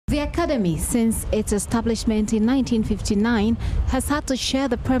The Academy, since its establishment in 1959, has had to share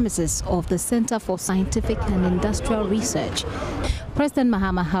the premises of the Center for Scientific and Industrial Research. President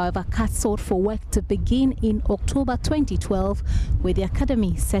Mahama, however, sought for work to begin in October 2012, with the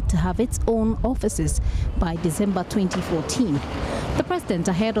Academy set to have its own offices by December 2014. The President,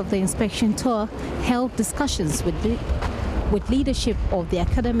 ahead of the inspection tour, held discussions with leadership of the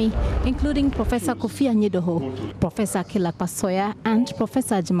Academy, including Professor Kofi Anyedoho, Professor Kilapasoya, and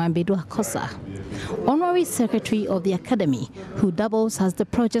Professor Jimambedu Akosa. Honorary Secretary of the Academy, who doubles as the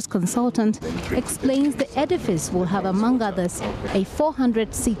project consultant, explains the edifice will have, among others, a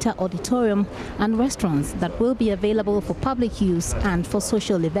 400-seater auditorium and restaurants that will be available for public use and for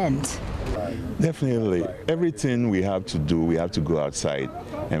social events. Definitely. Everything we have to do, we have to go outside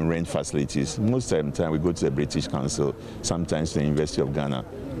and rent facilities. Most of the time we go to the British Council, sometimes to the University of Ghana.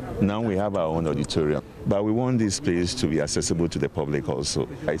 Now we have our own auditorium, but we want this place to be accessible to the public also.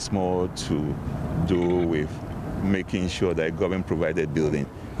 It's more to do with making sure that a government-provided building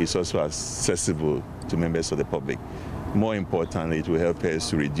is also accessible to members of the public. More importantly, it will help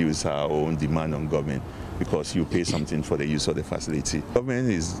us to reduce our own demand on government, because you pay something for the use of the facility. Government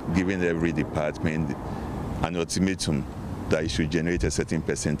is giving every department an ultimatum that you should generate a certain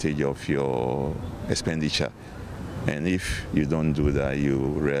percentage of your expenditure. And if you don't do that, you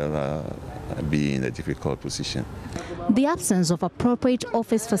will be in a difficult position. The absence of appropriate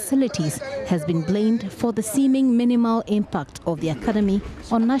office facilities has been blamed for the seeming minimal impact of the Academy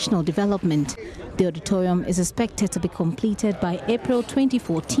on national development. The auditorium is expected to be completed by April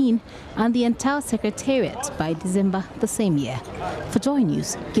 2014 and the entire secretariat by December the same year. For Joy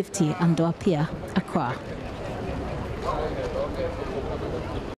News, Gifty Andoapia, Accra.